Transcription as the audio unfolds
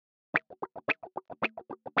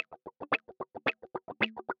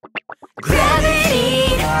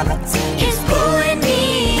is pulling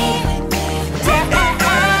me down.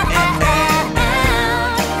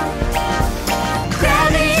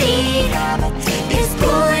 Gravity is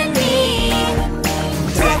pulling me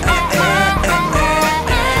down.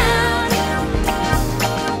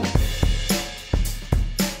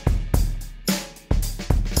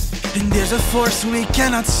 And there's a force we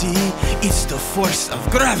cannot see. It's the force of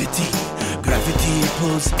gravity. Gravity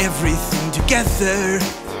pulls everything together.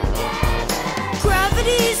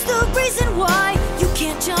 Gravity's the reason why you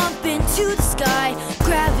can't jump into the sky.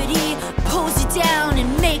 Gravity pulls you down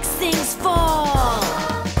and makes things fall.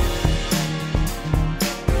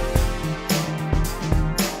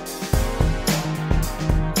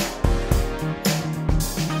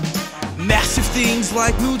 Massive things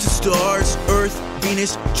like moons and stars, Earth,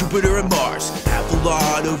 Venus, Jupiter, and Mars have a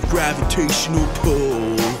lot of gravitational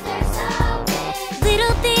pull.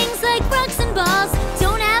 Little things like rocks and balls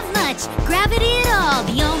don't have much gravity at all.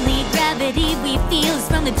 The only gravity we feel is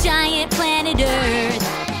from the giant planet Earth.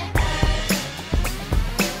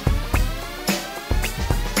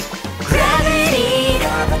 Gravity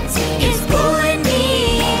is pulling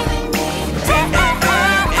me down.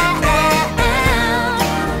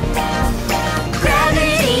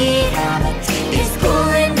 Gravity is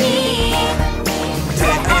pulling me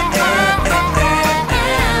down.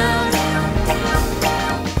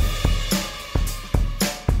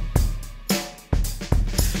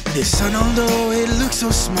 The sun, although it looks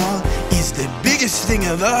so small, is the biggest thing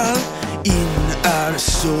of all in our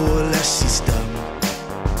solar system.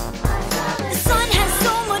 The sun has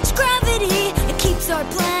so much gravity, it keeps our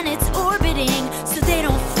planets orbiting so they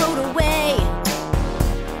don't float away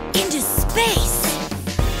into space.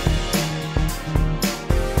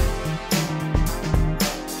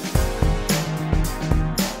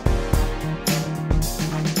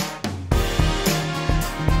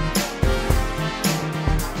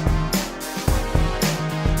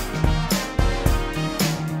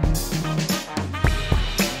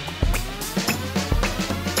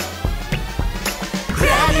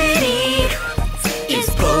 Gravity is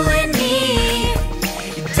pulling me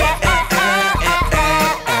down.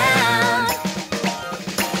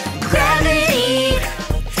 Gravity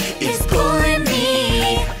is pulling me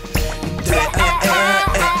down.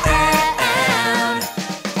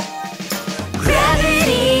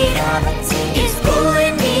 Gravity is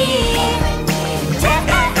pulling me down.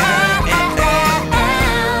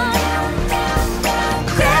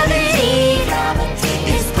 Gravity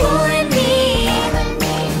is pulling me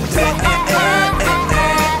down.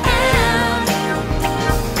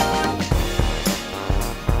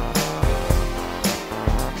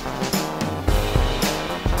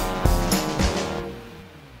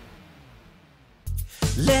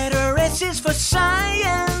 Letter S is for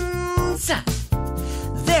science.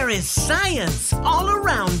 There is science all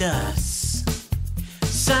around us.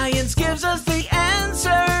 Science gives us the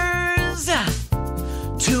answers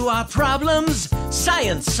to our problems.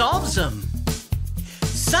 Science solves them.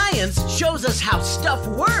 Science shows us how stuff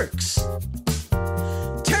works.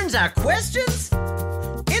 Turns our questions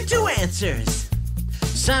into answers.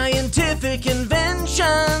 Scientific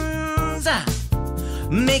inventions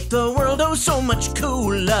make the world oh so much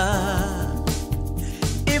cooler.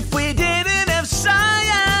 If we didn't have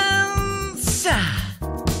science,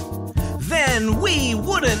 then we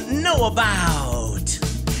wouldn't know about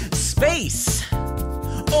space,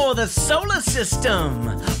 or the solar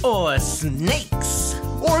system, or snakes.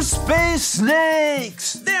 Or space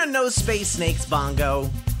snakes! There are no space snakes, Bongo.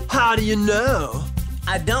 How do you know?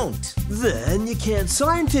 I don't. Then you can't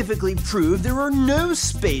scientifically prove there are no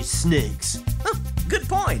space snakes. Huh, good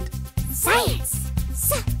point. Science.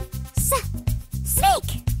 Snake.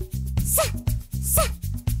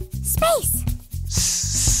 Space.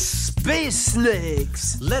 Space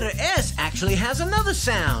snakes! Letter S actually has another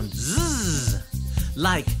sound. Zzz.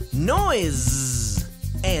 Like noise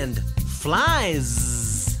and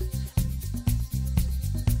flies.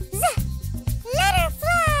 Letter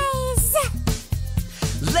flies.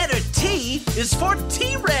 Letter T is for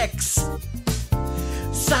T-Rex.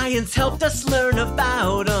 Science helped us learn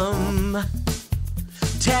about them.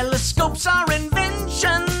 Telescopes are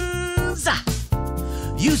inventions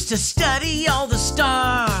used to study all the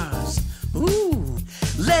stars. Ooh,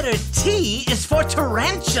 letter T is for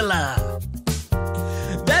tarantula.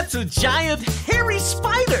 That's a giant hairy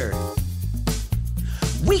spider.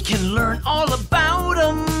 We can learn all about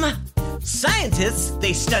them. Scientists,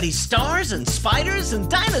 they study stars and spiders and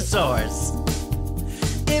dinosaurs.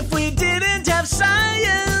 If we didn't have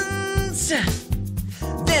science,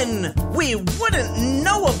 then we wouldn't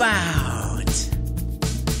know about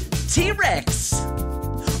T-Rex,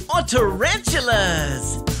 or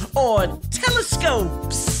tarantulas, or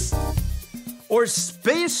telescopes. Or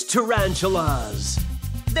space tarantulas.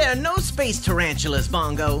 There are no space tarantulas,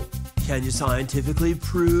 Bongo. Can you scientifically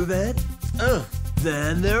prove it? Ugh,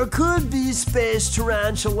 Then there could be space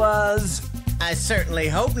tarantulas. I certainly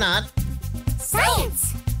hope not.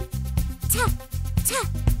 Science!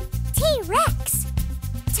 T-Rex!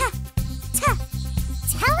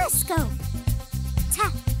 Telescope!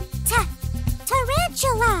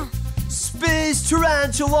 Tarantula! Space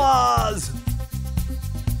tarantulas!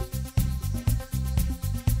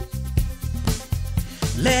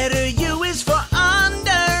 Letter U is for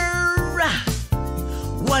under.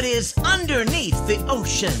 What is underneath the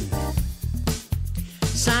ocean?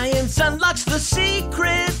 Science unlocks the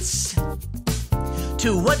secrets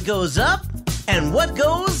to what goes up and what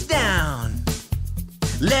goes down.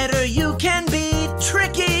 Letter U can be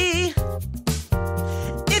tricky.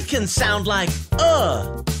 It can sound like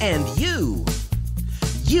and U.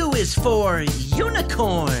 U is for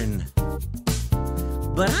unicorn.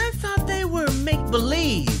 But I thought they were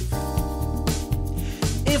make-believe.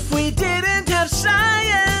 If we didn't have science,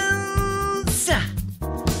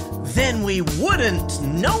 then we wouldn't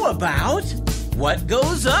know about what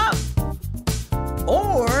goes up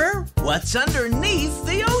or what's underneath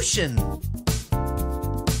the ocean.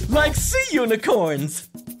 Like sea unicorns.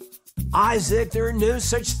 Isaac, there are no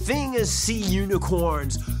such thing as sea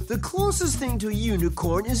unicorns. The closest thing to a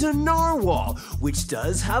unicorn is a narwhal, which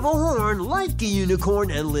does have a horn like a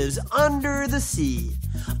unicorn and lives under the sea.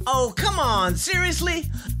 Oh, come on, seriously?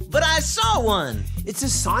 But I saw one. It's a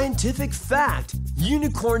scientific fact.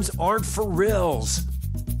 Unicorns aren't for reals.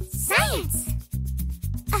 Science!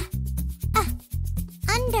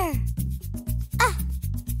 Under. Up.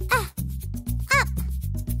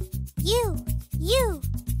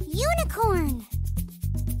 Unicorn.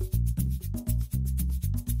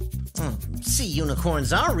 Sea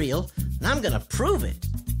unicorns are real, and I'm gonna prove it.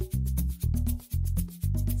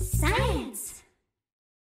 Science.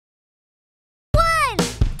 1, 2,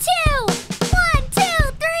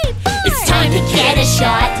 3, 4. It's time to get a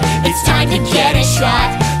shot. It's time to get a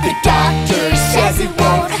shot. The doctor says it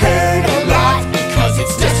won't hurt a lot because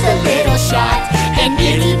it's just a little shot, an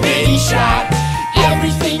itty bitty shot.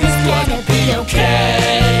 Everything is gonna be okay.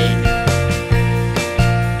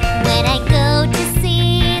 When I go to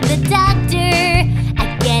see the doctor, I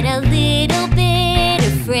get a little bit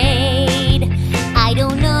afraid. I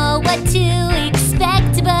don't know what to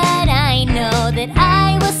expect, but I know that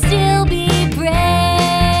I will still be brave.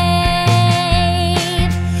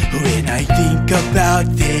 When I think about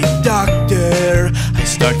the doctor, I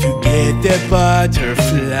start to get the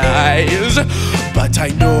butterflies. But I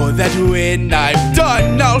know that when I'm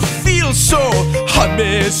done, I'll feel so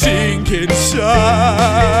amazing inside.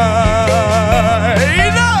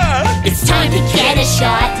 It's time to get a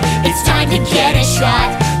shot. It's time to get a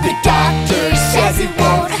shot. The doctor says it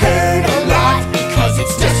won't hurt a lot because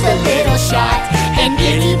it's just a little shot, an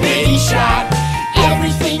itty bitty shot.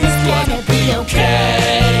 Everything is gonna be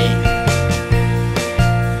okay.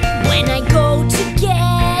 When I go to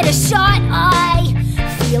get a shot, I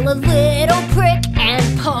feel a little prick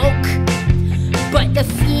and poke. But the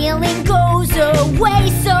feeling goes away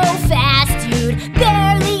so fast, you'd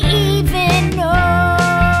barely even know.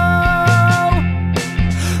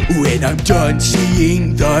 When I'm done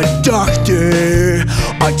seeing the doctor,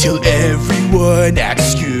 until everyone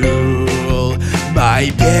acts cool,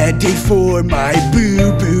 my band-aid for my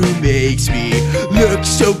boo-boo makes me look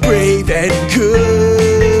so brave and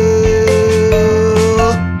cool.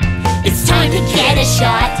 It's time to get a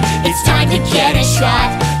shot. It's time to get a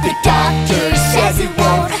shot. The doctor says it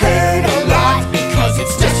won't hurt a lot because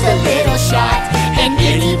it's just a little shot, an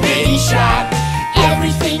itty bitty shot.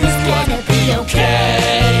 Everything is gonna be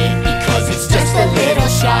okay because it's just a little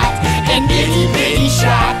shot, an itty bitty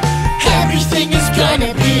shot. Everything is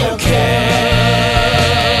gonna be okay.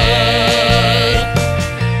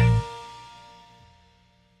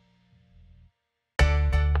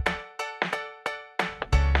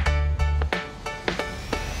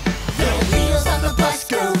 The wheels on the bus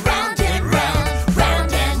go round and round,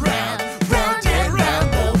 round and round, round and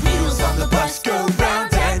round. The wheels on the bus go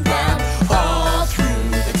round and round, all through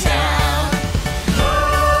the town.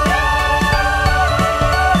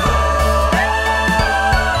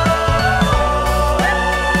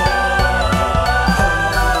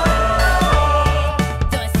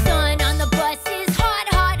 The sun on the bus is hot,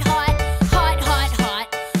 hot, hot, hot, hot, hot,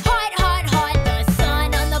 hot, hot, hot. The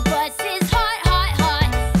sun on the bus is hot, hot, hot,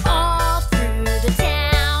 all through the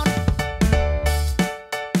town.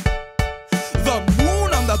 The moon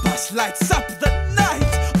on the bus lights up